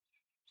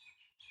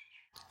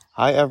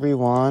Hi,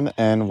 everyone,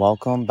 and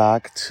welcome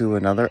back to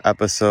another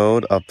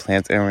episode of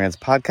Plants and Rants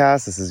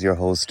podcast. This is your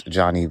host,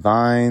 Johnny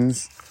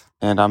Vines,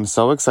 and I'm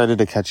so excited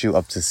to catch you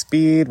up to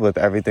speed with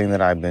everything that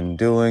I've been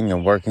doing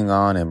and working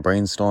on and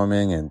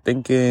brainstorming and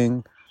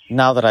thinking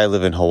now that I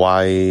live in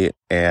Hawaii.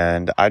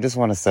 And I just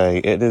want to say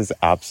it is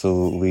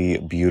absolutely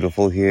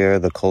beautiful here.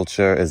 The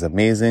culture is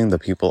amazing. The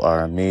people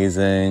are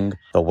amazing.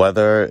 The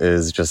weather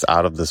is just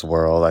out of this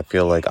world. I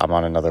feel like I'm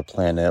on another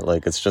planet.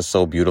 Like, it's just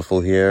so beautiful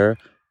here.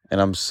 And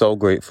I'm so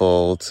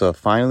grateful to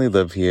finally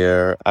live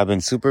here. I've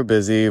been super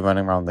busy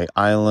running around the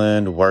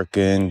island,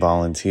 working,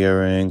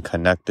 volunteering,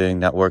 connecting,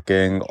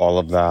 networking, all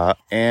of that.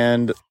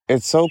 And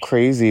it's so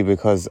crazy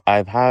because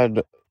I've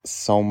had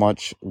so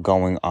much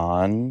going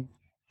on.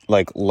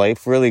 Like,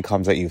 life really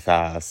comes at you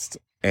fast.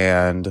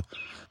 And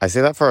I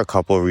say that for a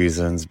couple of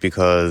reasons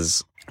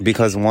because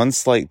one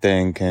slight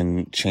thing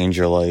can change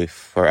your life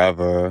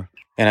forever.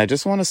 And I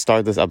just want to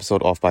start this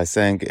episode off by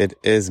saying it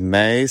is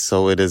May,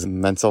 so it is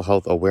Mental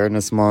Health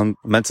Awareness Month.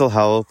 Mental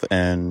health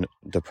and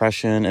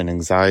depression and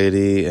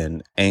anxiety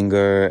and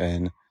anger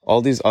and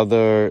all these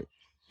other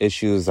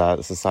issues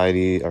that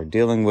society are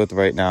dealing with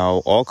right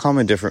now all come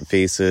in different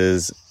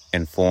faces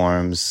and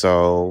forms.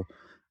 So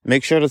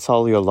make sure to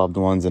tell your loved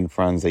ones and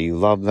friends that you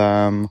love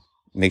them.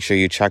 Make sure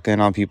you check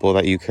in on people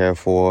that you care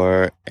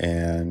for.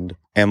 And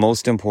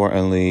most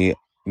importantly,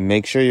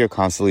 make sure you're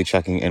constantly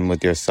checking in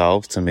with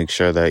yourself to make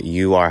sure that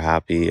you are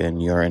happy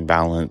and you're in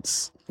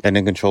balance and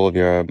in control of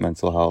your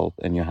mental health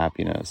and your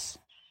happiness.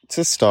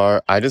 To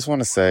start, I just want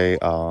to say,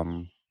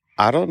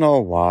 I don't know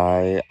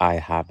why I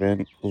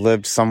haven't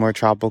lived somewhere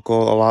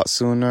tropical a lot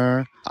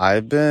sooner.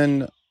 I've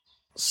been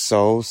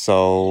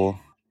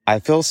I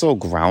feel so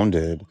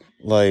grounded.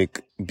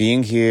 Like,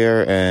 being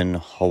here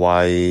in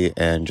Hawaii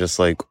and just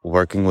like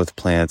working with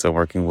plants and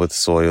working with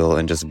soil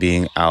and just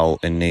being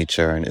out in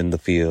nature and in the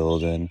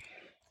field and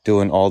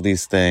doing all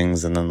these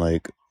things, and then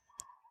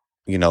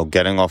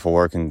getting off of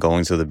work and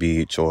going to the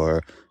beach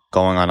or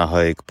going on a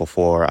hike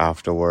before or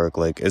after work.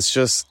 Like, it's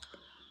just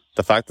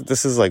the fact that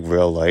this is like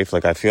real life.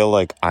 Like, I feel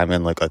like I'm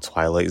in like a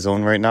twilight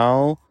zone right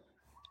now,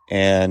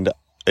 and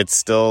it's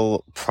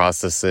still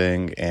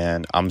processing,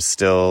 and I'm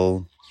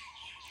still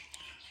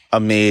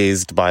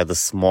amazed by the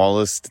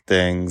smallest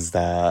things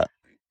that,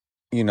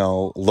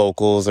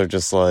 locals are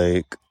just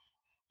like,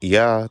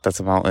 yeah,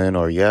 that's a mountain,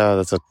 or yeah,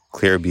 that's a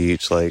clear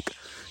beach.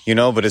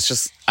 But it's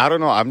just, I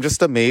don't know. I'm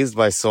just amazed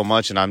by so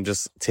much, and I'm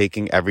just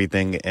taking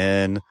everything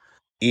in.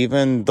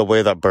 Even the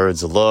way that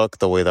birds look,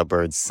 the way that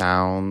birds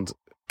sound,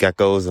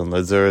 geckos and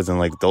lizards, and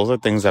like those are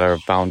things that are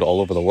found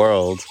all over the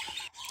world.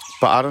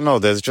 But I don't know,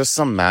 there's just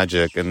some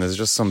magic and there's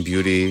just some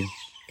beauty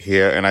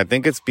here. And I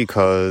think it's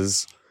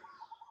because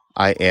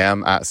I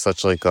am at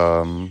such like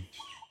a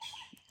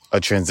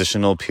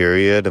transitional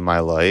period in my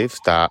life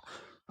that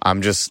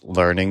I'm just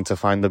learning to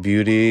find the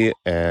beauty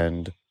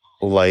and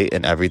light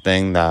in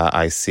everything that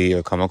I see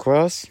or come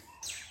across.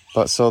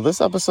 But so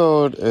this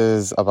episode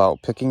is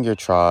about picking your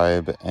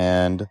tribe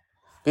and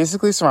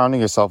basically surrounding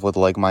yourself with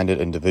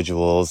like-minded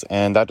individuals.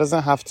 And that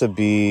doesn't have to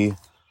be,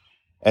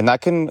 and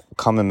that can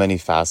come in many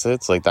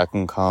facets. Like, that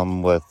can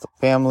come with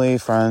family,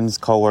 friends,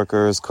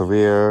 coworkers,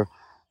 career.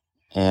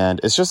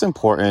 And it's just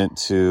important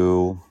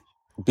to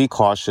be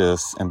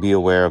cautious and be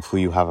aware of who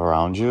you have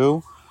around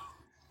you,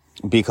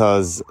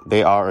 because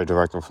they are a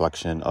direct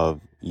reflection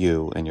of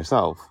you and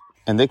yourself.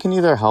 And they can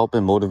either help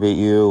and motivate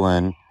you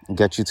and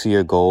get you to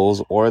your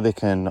goals, or they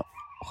can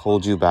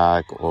hold you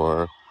back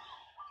or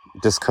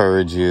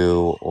discourage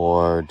you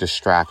or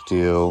distract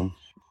you.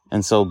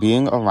 And so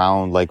being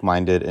around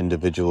like-minded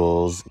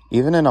individuals,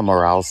 even in a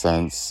morale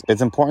sense,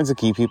 it's important to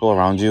keep people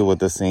around you with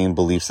the same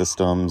belief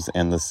systems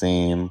and the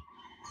same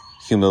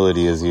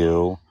humility as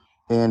you.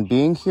 And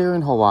being here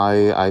in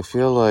Hawaii, I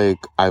feel like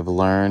I've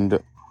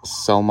learned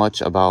so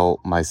much about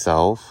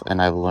myself,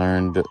 and I've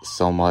learned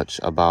so much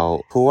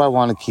about who I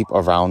want to keep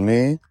around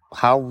me,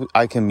 how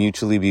I can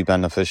mutually be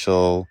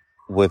beneficial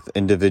with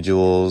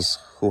individuals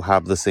who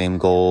have the same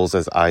goals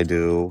as I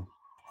do.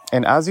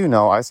 And as you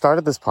know, I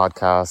started this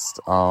podcast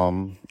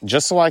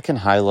just so I can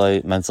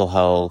highlight mental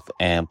health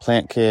and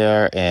plant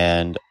care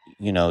and,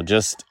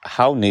 just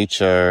how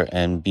nature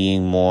and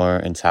being more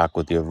intact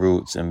with your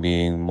roots and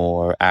being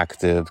more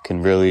active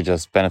can really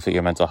just benefit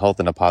your mental health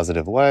in a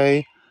positive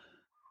way.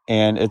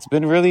 And it's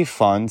been really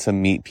fun to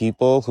meet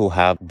people who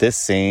have this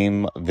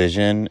same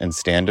vision and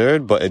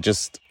standard, but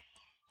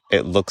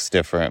it looks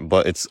different,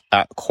 but it's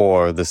at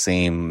core the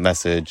same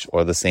message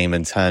or the same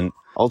intent.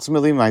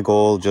 Ultimately, my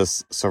goal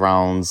just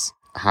surrounds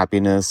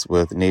happiness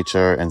with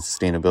nature and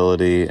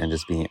sustainability and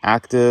just being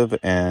active.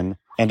 And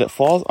it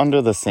falls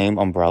under the same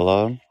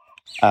umbrella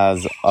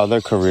as other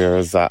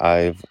careers that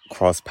I've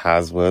crossed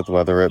paths with,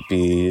 whether it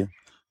be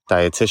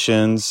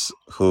dietitians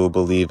who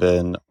believe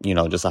in,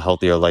 just a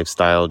healthier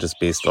lifestyle just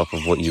based off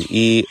of what you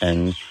eat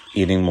and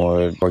eating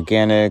more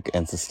organic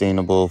and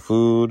sustainable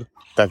food.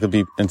 That could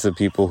be into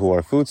people who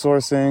are food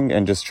sourcing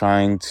and just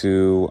trying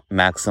to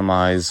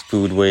maximize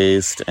food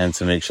waste and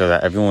to make sure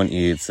that everyone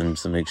eats and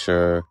to make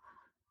sure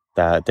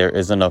that there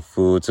is enough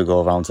food to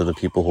go around to the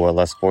people who are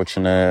less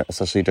fortunate,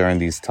 especially during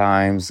these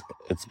times.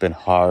 It's been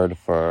hard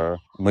for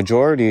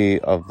majority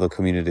of the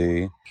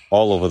community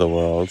all over the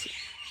world.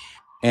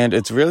 And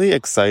it's really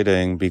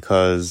exciting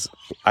because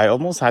I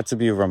almost had to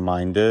be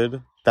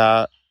reminded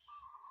that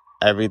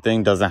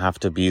everything doesn't have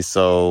to be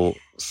so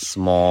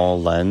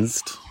small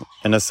lensed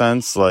in a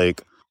sense.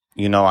 Like,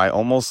 I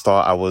almost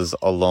thought I was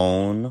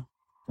alone.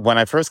 When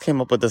I first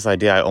came up with this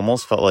idea, I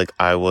almost felt like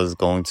I was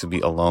going to be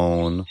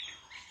alone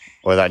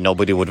or that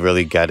nobody would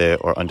really get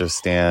it or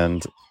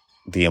understand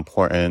the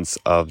importance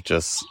of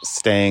just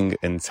staying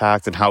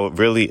intact and how it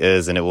really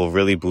is. And it will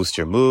really boost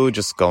your mood,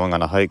 just going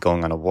on a hike,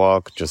 going on a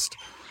walk, just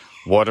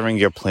watering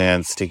your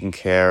plants, taking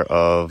care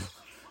of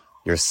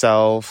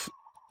yourself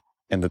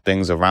and the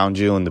things around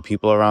you and the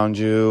people around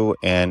you.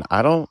 And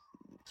I don't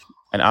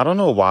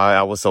know why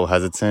I was so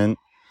hesitant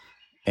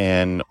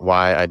and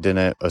why I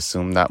didn't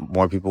assume that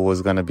more people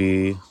was going to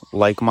be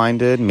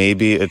like-minded.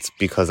 Maybe it's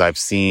because I've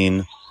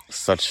seen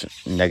such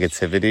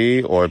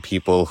negativity or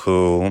people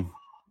who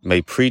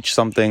may preach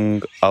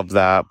something of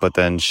that, but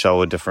then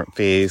show a different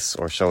face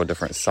or show a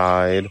different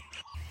side.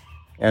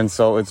 And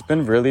so it's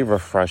been really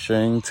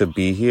refreshing to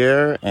be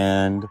here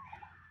and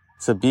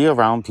to be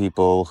around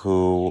people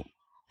who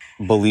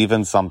believe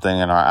in something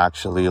and are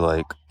actually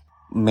like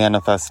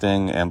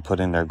manifesting and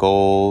putting their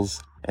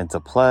goals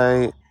into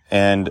play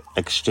and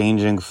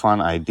exchanging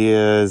fun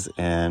ideas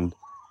and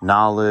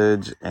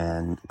knowledge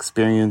and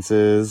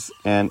experiences.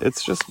 And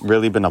it's just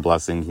really been a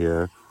blessing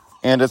here.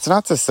 And it's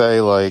not to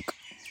say like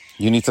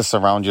you need to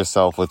surround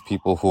yourself with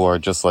people who are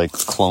just like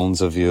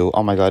clones of you.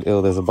 Oh my God,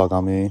 ew, there's a bug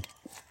on me.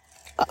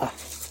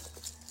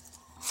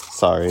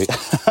 Sorry.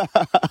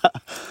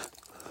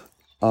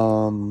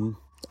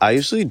 I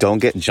usually don't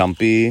get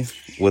jumpy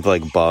with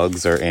like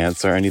bugs or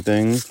ants or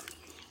anything,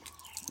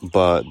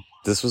 but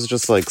this was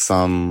just like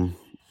some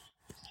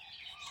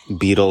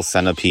beetle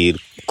centipede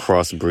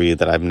crossbreed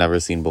that I've never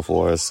seen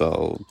before.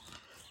 So,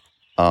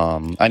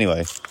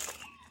 anyway,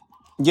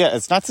 yeah,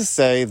 it's not to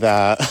say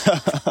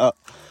that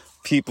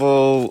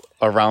people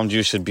around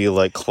you should be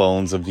like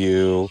clones of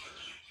you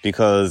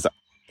because,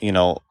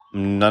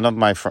 none of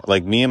my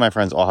like me and my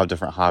friends all have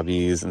different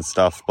hobbies and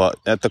stuff, but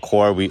at the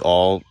core, we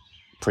all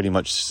pretty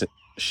much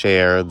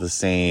share the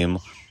same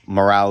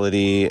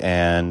morality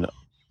and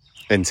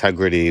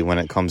integrity when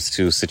it comes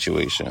to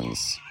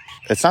situations.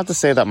 It's not to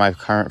say that my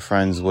current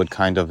friends would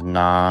kind of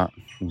not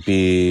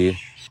be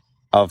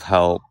of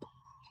help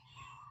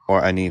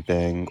or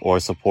anything or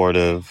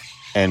supportive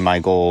in my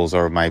goals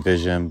or my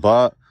vision,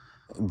 but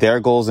their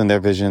goals and their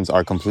visions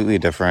are completely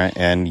different.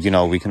 And,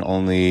 we can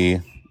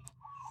only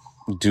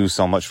do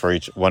so much for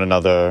one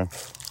another,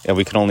 and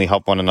we can only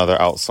help one another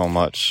out so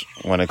much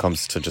when it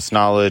comes to just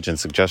knowledge and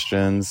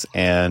suggestions.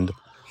 And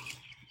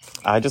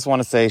I just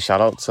want to say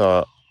shout out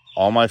to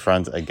all my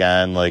friends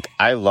again. Like,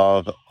 I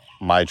love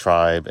my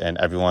tribe and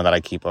everyone that I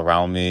keep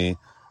around me.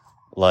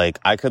 Like,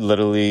 I could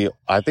literally,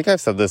 I think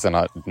I've said this in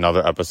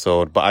another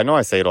episode, but I know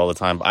I say it all the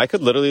time, but I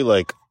could literally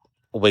like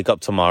wake up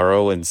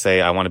tomorrow and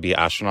say I want to be an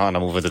astronaut and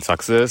I'm moving to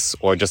Texas,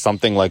 or just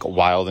something like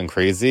wild and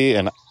crazy,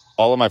 and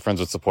all of my friends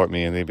would support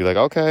me and they'd be like,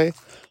 okay,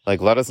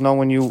 like let us know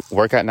when you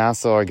work at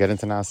NASA or get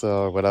into NASA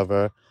or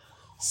whatever.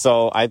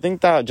 So I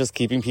think that just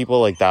keeping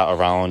people like that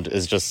around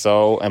is just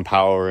so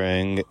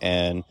empowering,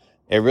 and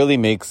it really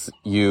makes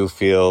you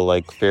feel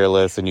like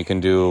fearless and you can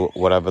do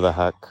whatever the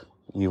heck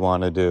you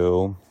want to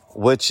do,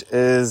 which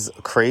is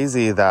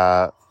crazy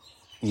that,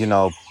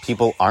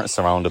 people aren't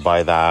surrounded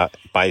by that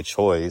by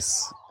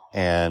choice.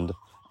 And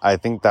I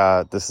think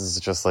that this is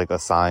just like a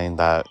sign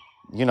that,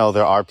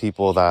 there are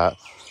people that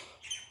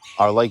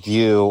are like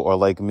you or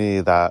like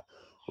me that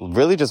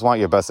really just want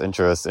your best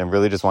interest and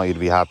really just want you to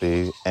be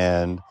happy.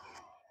 And,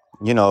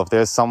 if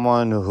there's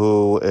someone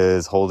who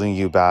is holding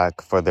you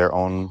back for their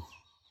own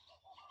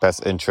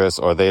best interest,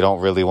 or they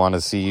don't really want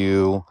to see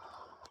you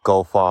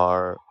go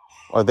far,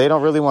 or they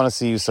don't really want to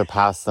see you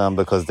surpass them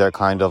because they're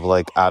kind of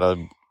like at a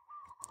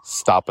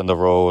stop in the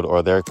road,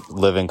 or they're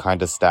living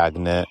kind of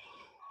stagnant,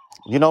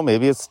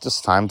 maybe it's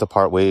just time to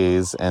part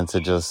ways and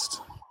to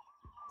just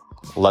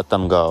let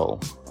them go.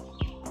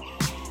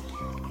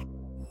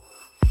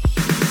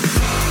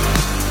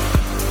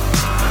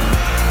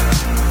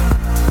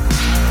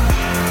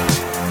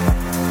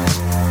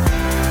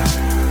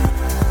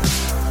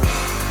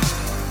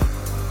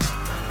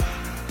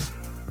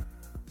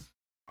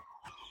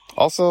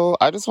 Also,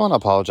 I just want to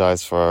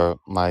apologize for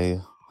my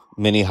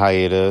mini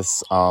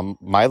hiatus.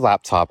 My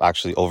laptop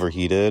actually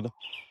overheated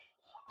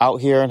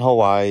out here in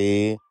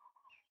Hawaii,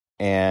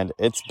 and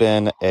it's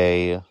been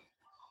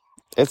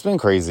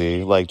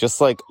crazy. Like,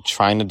 just like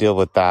trying to deal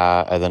with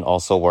that, and then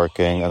also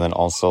working, and then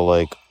also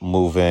like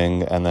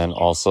moving, and then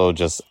also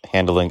just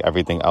handling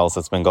everything else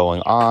that's been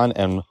going on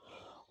and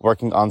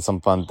working on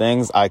some fun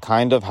things. I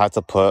kind of had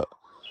to put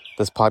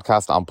this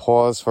podcast on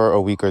pause for a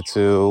week or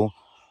two,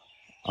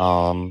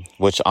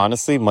 which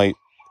honestly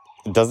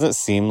doesn't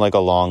seem like a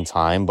long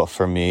time, but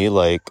for me,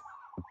 like,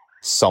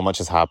 so much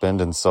has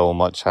happened and so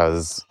much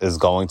is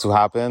going to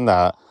happen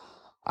that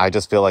I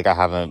just feel like I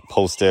haven't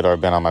posted or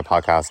been on my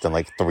podcast in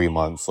like 3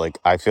 months. Like,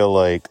 I feel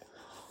like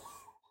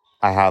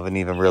I haven't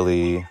even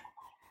really,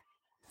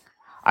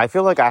 I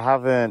feel like I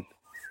haven't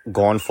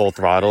gone full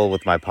throttle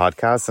with my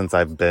podcast since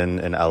I've been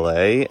in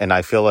LA. And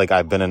I feel like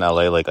I've been in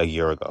LA like a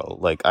year ago.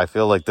 Like, I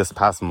feel like this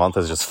past month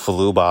has just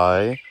flew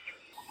by.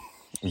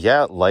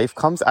 Yeah, life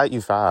comes at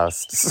you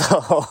fast.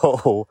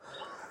 So,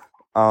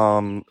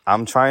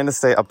 I'm trying to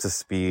stay up to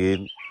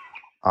speed.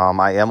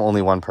 I am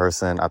only one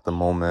person at the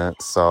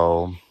moment,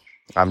 so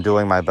I'm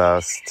doing my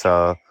best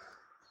to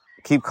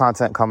keep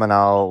content coming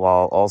out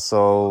while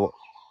also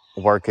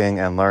working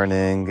and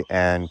learning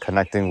and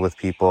connecting with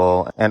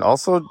people and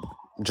also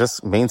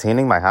just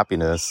maintaining my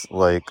happiness.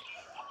 Like,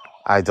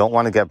 I don't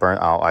want to get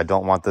burnt out. I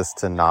don't want this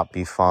to not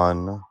be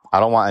fun. I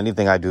don't want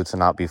anything I do to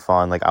not be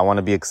fun. Like, I want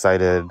to be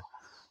excited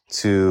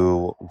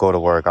to go to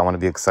work. I want to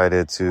be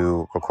excited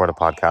to record a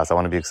podcast. I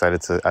want to be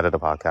excited to edit a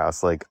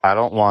podcast. Like, I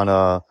don't want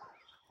to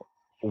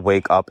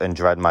wake up and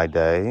dread my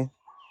day.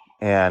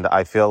 And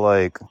I feel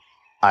like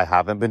I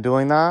haven't been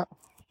doing that.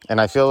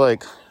 And I feel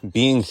like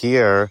being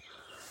here,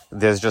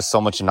 there's just so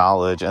much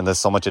knowledge and there's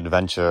so much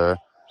adventure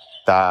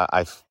that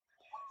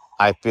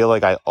I feel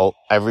like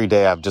every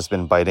day I've just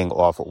been biting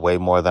off way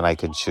more than I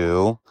could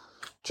chew.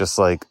 Just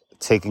like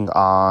taking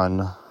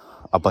on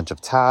a bunch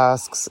of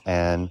tasks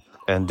and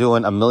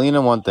doing a million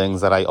and one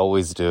things that I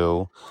always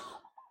do.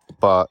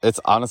 But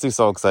it's honestly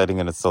so exciting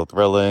and it's so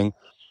thrilling.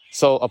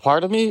 So a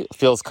part of me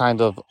feels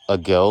kind of a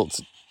guilt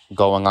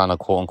going on a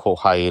quote unquote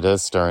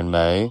hiatus during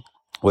May,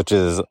 which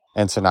is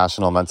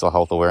International Mental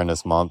Health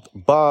Awareness Month.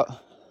 But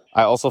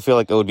I also feel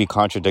like it would be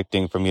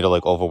contradicting for me to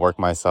like overwork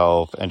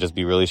myself and just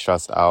be really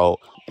stressed out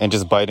and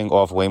just biting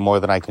off way more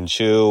than I can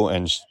chew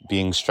and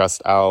being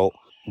stressed out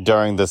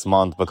during this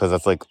month, because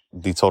that's like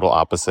the total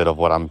opposite of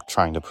what I'm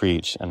trying to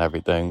preach and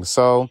everything.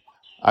 So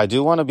I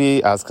do want to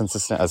be as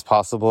consistent as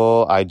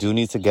possible. I do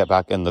need to get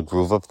back in the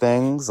groove of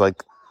things.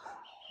 Like,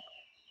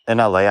 in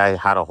LA, I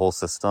had a whole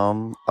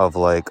system of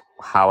like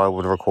how I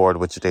would record,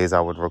 which days I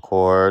would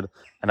record.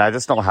 And I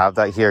just don't have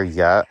that here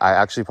yet. I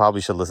actually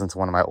probably should listen to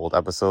one of my old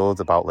episodes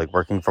about like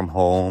working from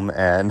home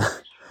and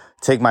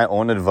take my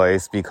own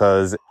advice,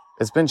 because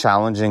it's been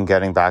challenging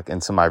getting back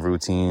into my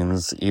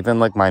routines, even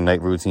like my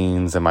night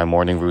routines and my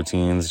morning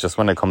routines, just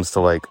when it comes to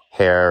like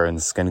hair and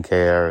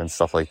skincare and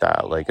stuff like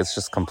that. Like, it's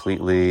just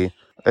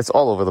it's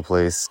all over the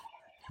place.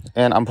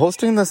 And I'm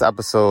posting this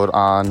episode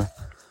on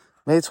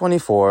May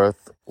 24th,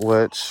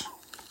 which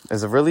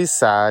is a really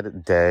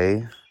sad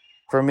day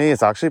for me.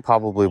 It's actually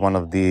probably one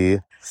of the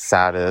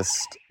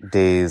saddest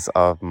days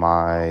of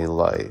my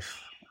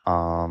life.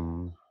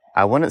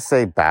 I wouldn't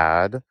say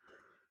bad,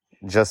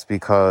 just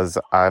because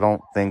I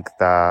don't think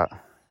that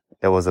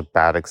it was a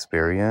bad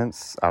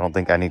experience. I don't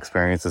think any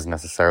experience is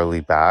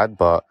necessarily bad,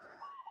 but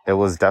it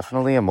was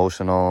definitely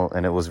emotional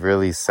and it was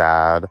really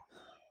sad.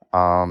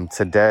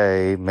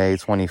 Today, May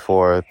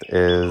 24th,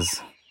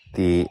 is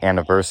the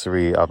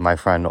anniversary of my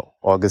friend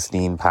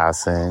Augustine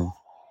passing.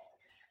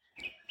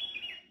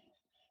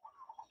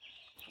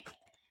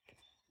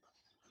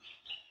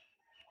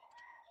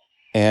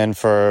 And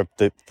for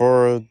the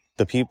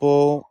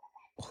people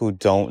who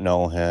don't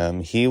know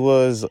him, he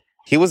was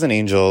an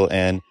angel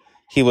and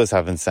he was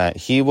heaven sent.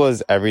 He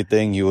was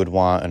everything you would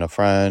want in a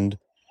friend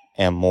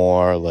and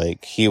more.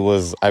 Like, he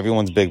was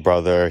everyone's big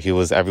brother. He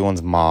was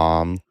everyone's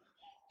mom.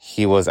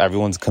 He was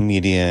everyone's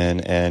comedian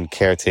and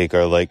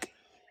caretaker. Like,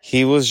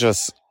 he was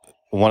just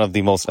one of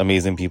the most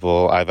amazing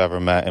people I've ever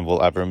met and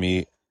will ever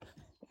meet.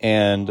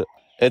 And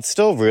it's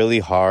still really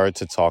hard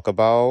to talk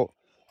about.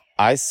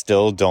 I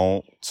still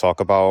don't talk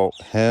about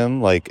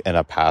him like in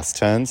a past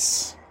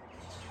tense.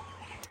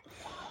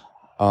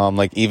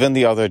 Like, even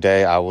the other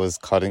day I was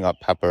cutting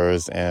up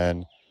peppers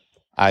and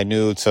I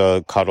knew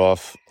to cut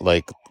off,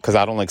 like, because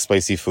I don't like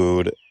spicy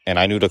food, and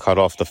I knew to cut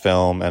off the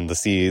film and the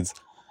seeds.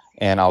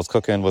 And I was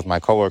cooking with my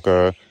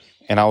coworker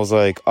and I was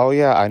like, oh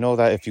yeah, I know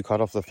that if you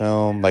cut off the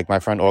film, like, my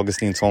friend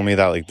Augustine told me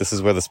that like this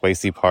is where the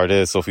spicy part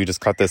is. So if you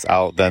just cut this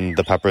out, then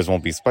the peppers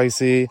won't be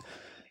spicy.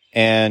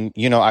 And,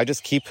 you know, I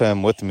just keep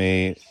him with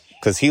me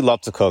because he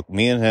loved to cook.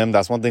 Me and him,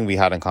 that's one thing we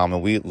had in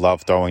common. We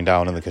loved throwing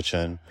down in the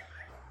kitchen.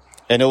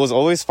 And it was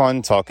always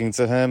fun talking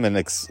to him and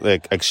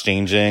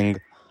exchanging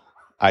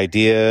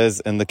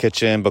ideas in the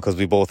kitchen, because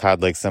we both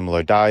had like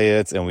similar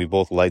diets and we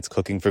both liked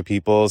cooking for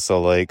people.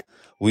 So like,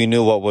 we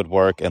knew what would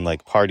work in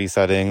like party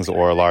settings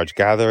or large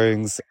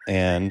gatherings.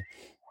 And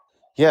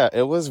yeah,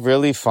 it was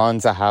really fun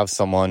to have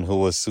someone who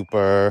was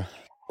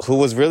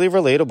really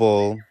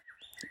relatable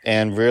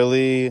and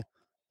really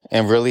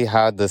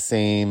had the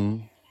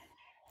same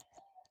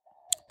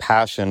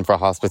passion for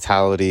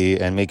hospitality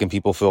and making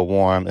people feel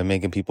warm and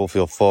making people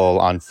feel full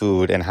on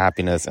food and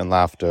happiness and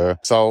laughter.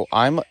 So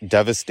I'm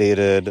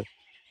devastated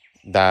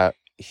that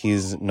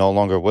he's no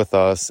longer with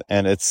us,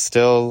 and it's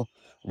still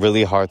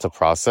really hard to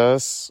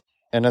process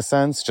in a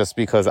sense, just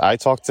because I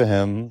talk to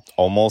him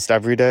almost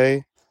every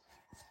day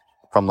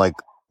from like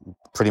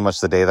pretty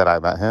much the day that I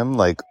met him.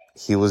 Like,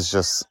 he was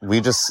just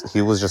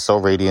so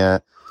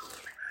radiant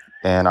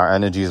and our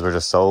energies were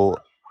just so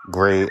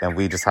great, and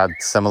we just had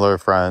similar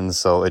friends,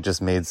 so it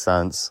just made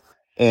sense.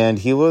 And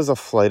he was a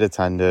flight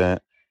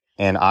attendant,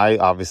 and I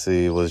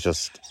obviously was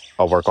just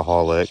a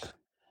workaholic.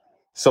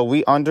 So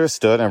we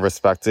understood and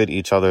respected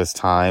each other's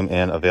time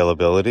and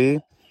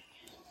availability.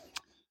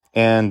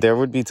 And there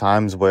would be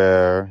times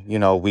where,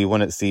 we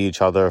wouldn't see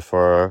each other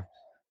for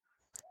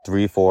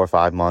 3, 4,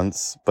 5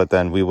 months, but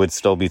then we would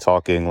still be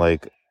talking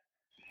like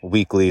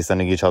weekly,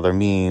 sending each other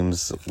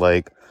memes,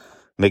 like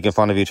making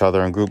fun of each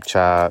other in group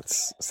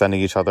chats, sending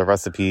each other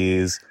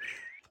recipes.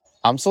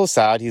 I'm so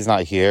sad he's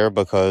not here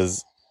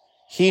because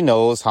he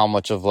knows how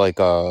much of like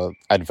a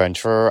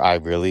adventurer I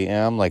really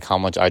am, like how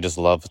much I just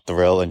love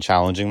thrill and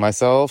challenging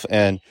myself.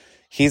 And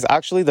he's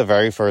actually the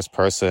very first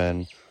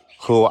person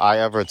who I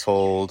ever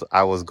told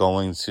I was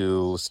going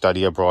to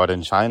study abroad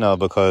in China,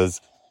 because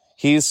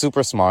he's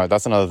super smart.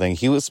 That's another thing.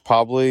 He was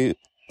probably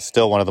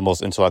still one of the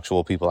most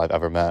intellectual people I've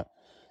ever met.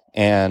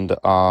 And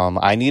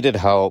I needed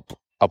help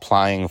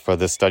applying for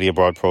this study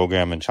abroad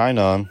program in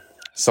China.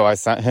 So I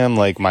sent him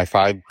like my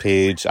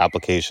 5-page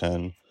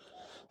application.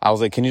 I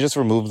was like, can you just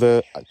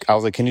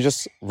can you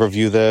just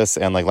review this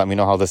and like let me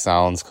know how this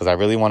sounds? Because I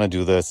really want to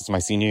do this. It's my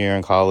senior year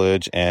in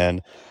college,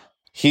 and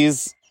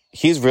he's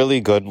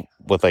really good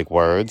with like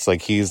words.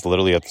 Like he's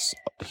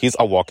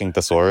a walking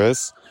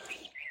thesaurus.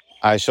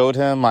 I showed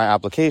him my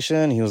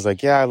application. He was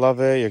like, yeah, I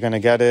love it. You're gonna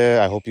get it.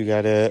 I hope you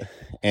get it.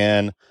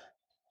 And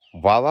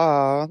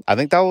voila. I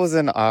think that was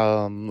in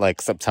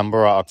like September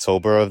or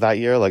October of that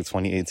year, like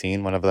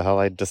 2018, whenever the hell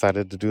I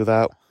decided to do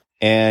that.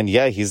 And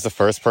yeah, he's the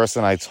first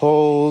person I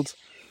told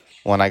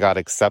when I got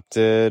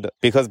accepted,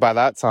 because by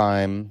that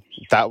time,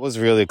 that was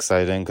really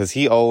exciting, because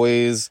he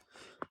always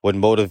would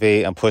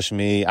motivate and push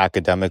me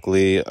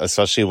academically,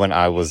 especially when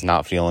I was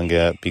not feeling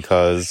it,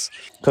 because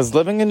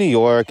living in New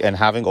York and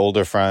having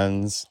older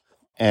friends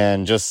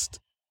and just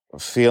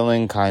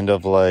feeling kind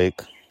of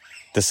like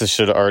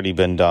should have already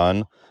been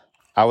done,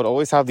 I would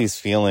always have these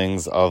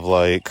feelings of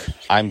like,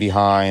 I'm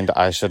behind,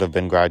 I should have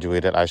been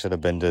graduated, I should have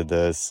been did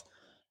this.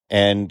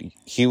 And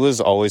he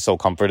was always so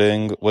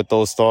comforting with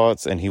those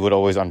thoughts, and he would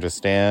always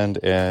understand.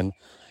 And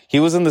he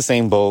was in the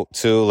same boat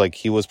too. Like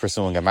he was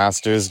pursuing a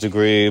master's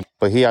degree,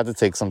 but he had to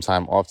take some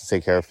time off to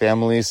take care of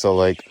family. So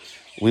like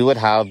we would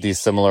have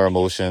these similar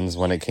emotions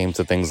when it came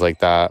to things like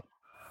that.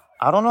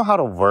 I don't know how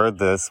to word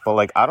this, but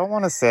like, I don't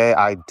want to say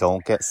I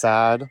don't get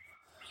sad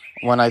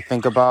when I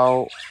think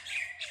about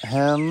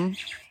him.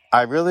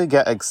 I really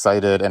get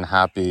excited and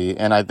happy.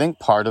 And I think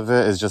part of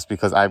it is just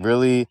because I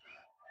really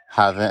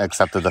haven't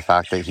accepted the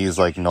fact that he's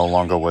like no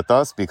longer with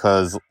us,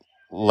 because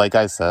like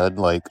I said,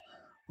 like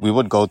we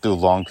would go through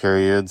long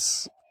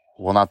periods,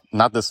 well,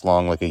 not this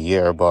long, like a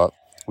year, but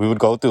we would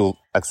go through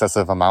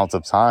excessive amounts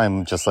of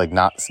time just like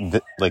not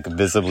like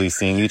visibly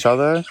seeing each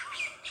other.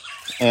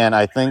 And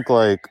I think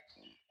like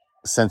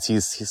since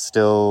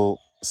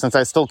since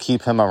I still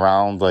keep him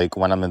around, like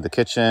when I'm in the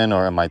kitchen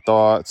or in my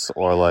thoughts,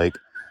 or like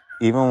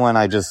even when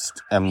I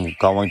just am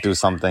going through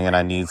something and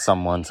I need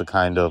someone to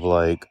kind of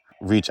like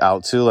reach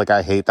out to, like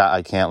I hate that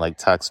I can't like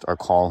text or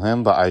call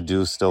him, but I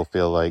do still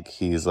feel like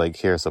he's like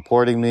here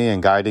supporting me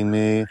and guiding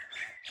me.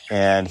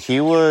 And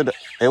it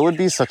would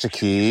be such a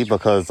key,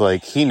 because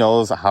like he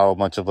knows how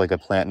much of like a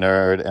plant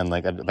nerd and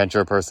like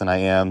adventure person I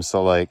am.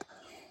 So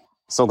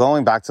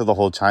going back to the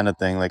whole China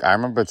thing, like I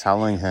remember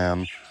telling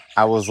him,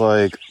 I was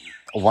like,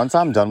 once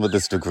I'm done with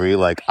this degree,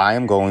 like I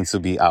am going to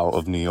be out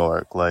of New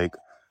York. Like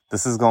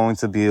this is going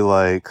to be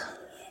like,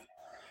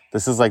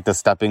 this is like the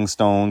stepping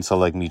stone to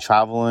like me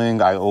traveling.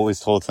 I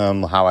always told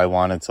him how I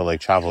wanted to like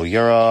travel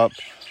Europe,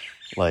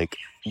 like,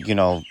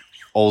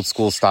 old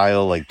school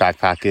style, like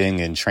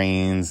backpacking and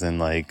trains and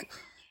like,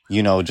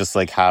 just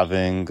like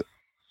having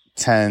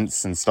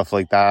tents and stuff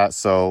like that.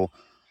 So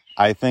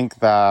I think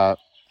that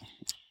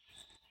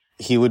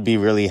he would be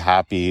really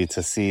happy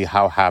to see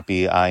how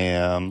happy I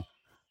am.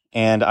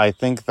 And I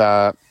think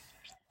that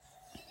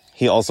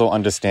he also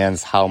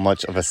understands how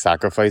much of a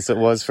sacrifice it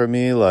was for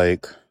me,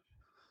 like,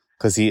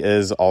 because he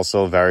is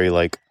also very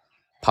like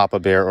Papa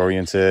Bear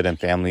oriented and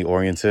family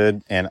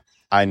oriented. And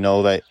I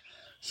know that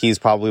he's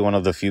probably one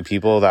of the few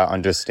people that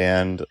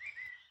understand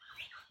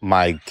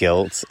my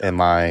guilt and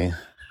my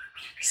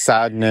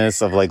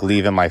sadness of like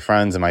leaving my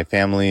friends and my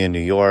family in New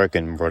York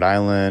and Rhode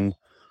Island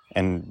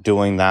and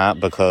doing that,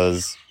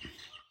 because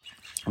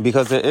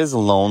it is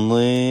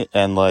lonely.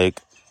 And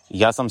like,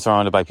 yes, I'm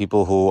surrounded by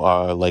people who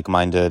are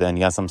like-minded, and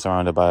yes, I'm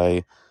surrounded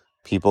by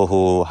people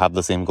who have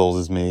the same goals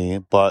as me,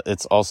 but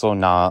it's also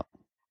not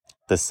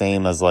the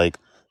same as like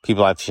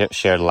people I've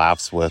shared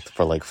laughs with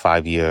for like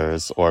 5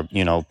 years, or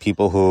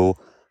people who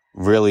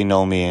really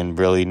know me and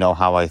really know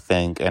how I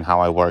think and how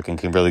I work and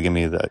can really give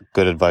me the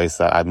good advice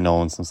that I've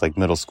known since like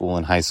middle school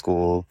and high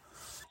school.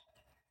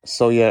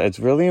 So yeah, it's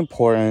really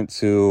important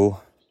to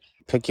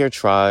pick your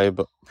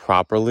tribe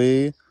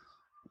properly,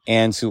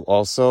 and to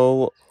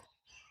also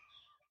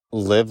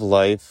live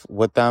life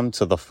with them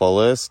to the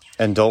fullest,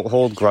 and don't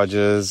hold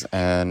grudges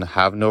and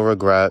have no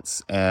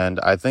regrets. And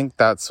I think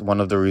that's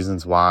one of the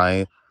reasons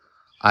why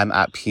I'm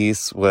at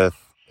peace with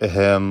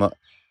him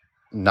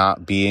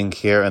not being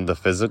here in the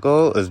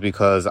physical is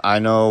because I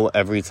know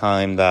every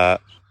time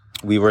that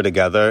we were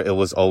together, it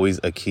was always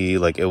a key.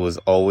 Like, it was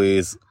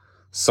always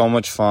so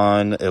much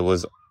fun. It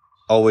was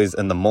always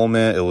in the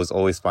moment. It was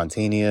always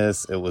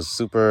spontaneous. It was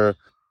super.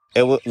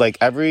 It was like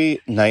every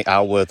night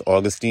out with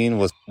Augustine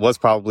was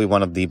probably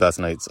one of the best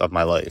nights of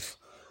my life.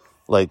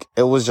 Like,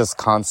 it was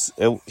just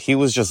he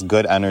was just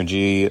good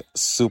energy,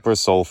 super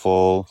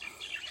soulful,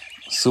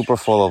 super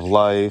full of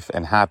life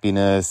and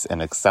happiness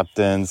and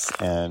acceptance.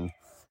 And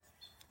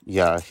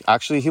yeah,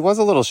 actually, he was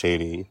a little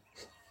shady.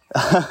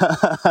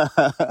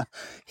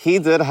 He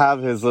did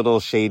have his little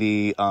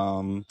shady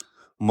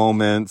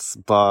moments,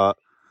 but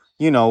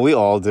we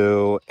all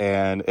do,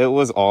 and it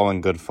was all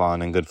in good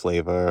fun and good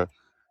flavor.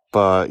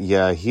 But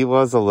yeah, he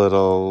was a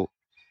little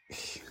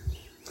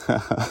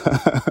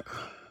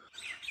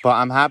but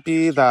I'm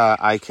happy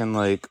that I can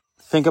like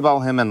think about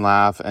him and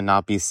laugh and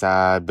not be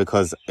sad,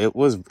 because it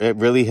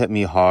really hit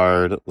me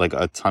hard, like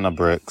a ton of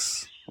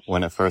bricks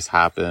when it first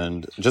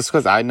happened, just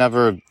because I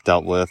never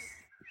dealt with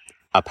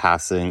a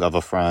passing of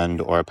a friend,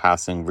 or a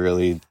passing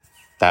really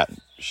that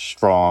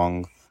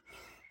strong,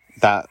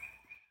 that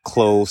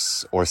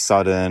close or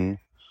sudden.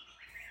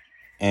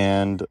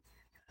 And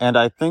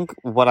I think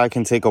what I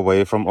can take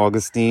away from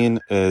Augustine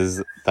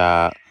is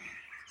that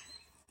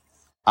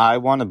I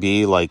want to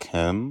be like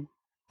him.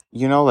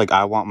 Like,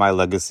 I want my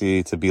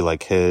legacy to be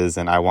like his,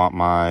 and I want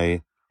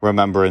my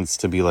remembrance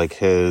to be like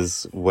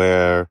his,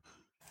 and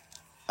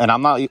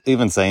I'm not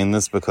even saying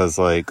this because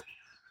like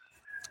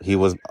he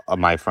was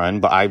my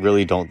friend, but I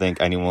really don't think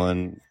I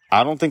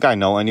don't think I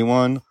know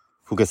anyone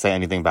who could say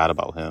anything bad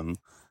about him.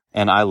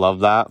 And I love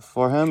that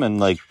for him. And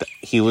like,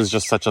 he was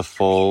just such a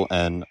full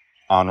and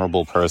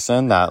honorable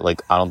person that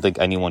like, I don't think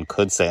anyone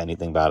could say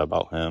anything bad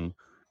about him.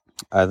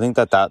 I think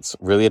that that's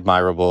really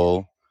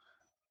admirable.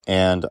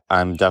 And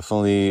I'm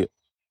definitely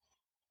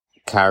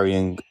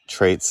carrying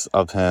traits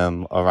of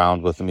him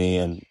around with me,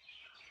 and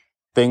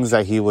things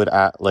that he would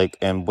act like,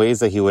 and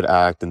ways that he would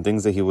act, and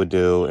things that he would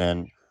do,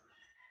 and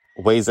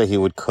ways that he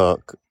would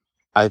cook.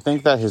 I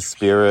think that his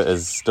spirit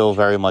is still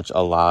very much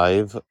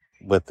alive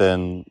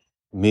within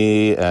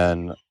me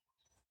and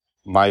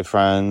my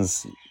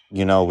friends.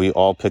 We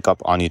all pick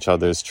up on each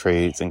other's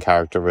traits and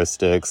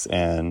characteristics,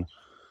 and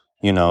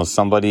no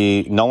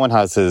one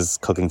has his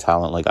cooking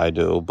talent like I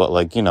do, but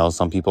like,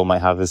 some people might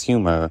have his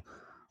humor,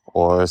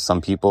 or some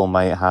people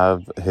might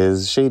have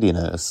his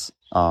shadiness.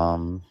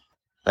 And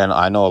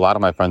I know a lot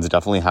of my friends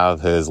definitely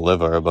have his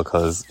liver,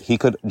 because he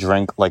could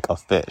drink like a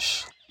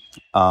fish.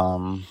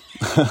 So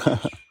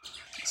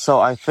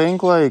I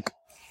think like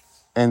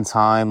in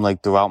time,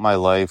 like throughout my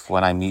life,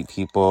 when I meet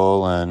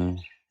people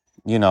and,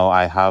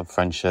 I have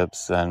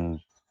friendships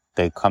and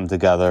they come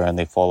together and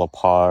they fall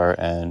apart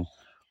and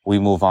we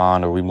move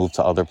on, or we move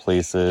to other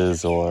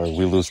places, or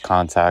we lose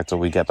contact, or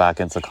we get back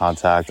into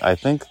contact. I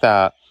think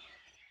that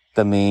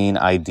the main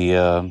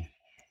idea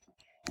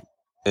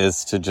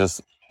is to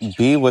just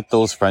be with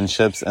those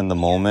friendships in the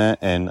moment,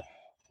 and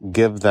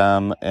give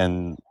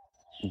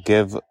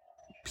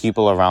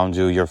people around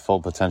you your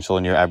full potential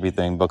and your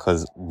everything,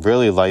 because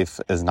really life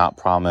is not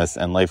promised,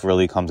 and life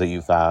really comes at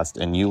you fast,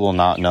 and you will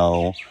not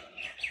know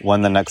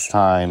when the next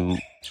time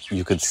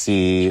you could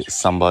see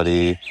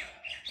somebody.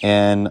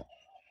 And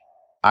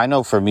I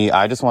know for me,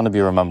 I just want to be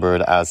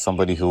remembered as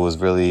somebody who was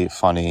really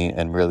funny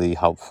and really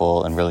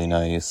helpful and really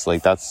nice.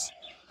 Like, that's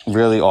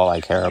really all I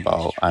care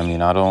about. I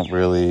mean, I don't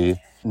really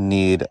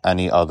need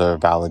any other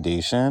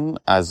validation,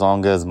 as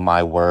long as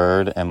my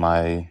word and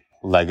my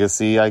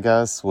legacy, I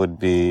guess, would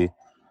be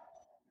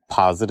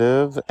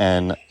positive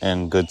and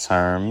in good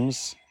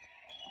terms.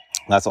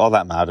 That's all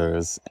that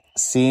matters.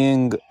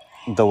 Seeing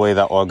the way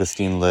that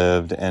Augustine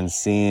lived and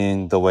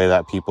seeing the way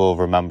that people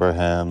remember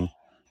him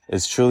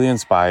is truly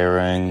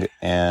inspiring,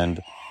 and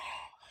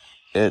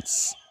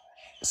it's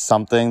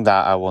something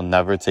that I will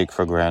never take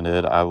for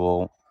granted.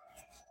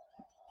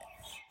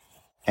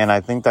 And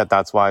I think that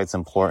that's why it's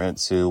important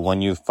to,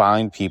 when you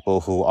find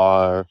people who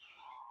are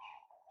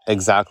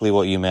exactly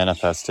what you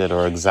manifested,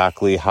 or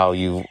exactly how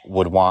you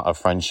would want a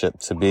friendship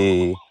to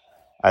be,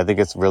 I think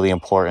it's really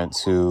important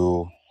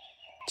to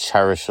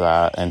cherish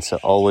that, and to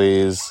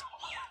always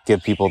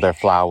give people their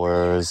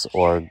flowers,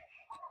 or,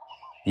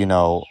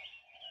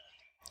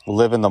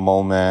 live in the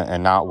moment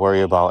and not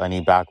worry about any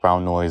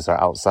background noise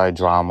or outside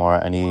drama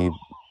or any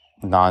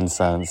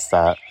nonsense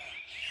that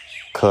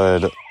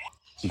could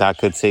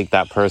take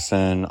that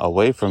person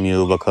away from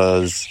you,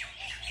 because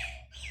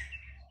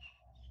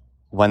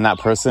when that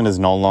person is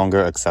no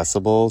longer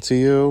accessible to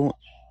you,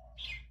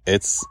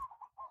 it's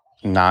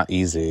not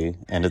easy,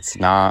 and it's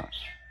not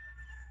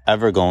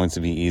ever going to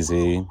be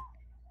easy.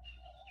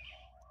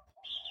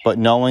 But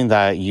knowing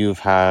that you've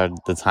had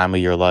the time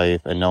of your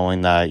life, and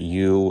knowing that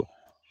you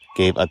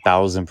gave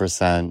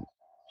 1,000%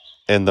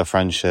 in the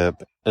friendship,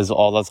 is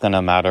all that's going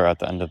to matter at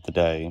the end of the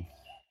day.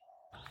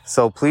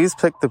 So please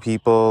pick the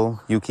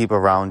people you keep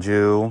around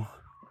you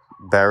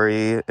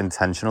very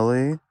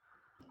intentionally,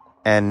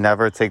 and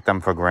never take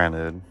them for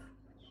granted.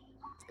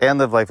 And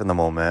live life in the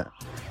moment.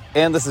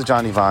 And this is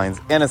Johnny Vines,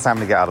 and it's time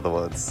to get out of the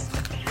woods.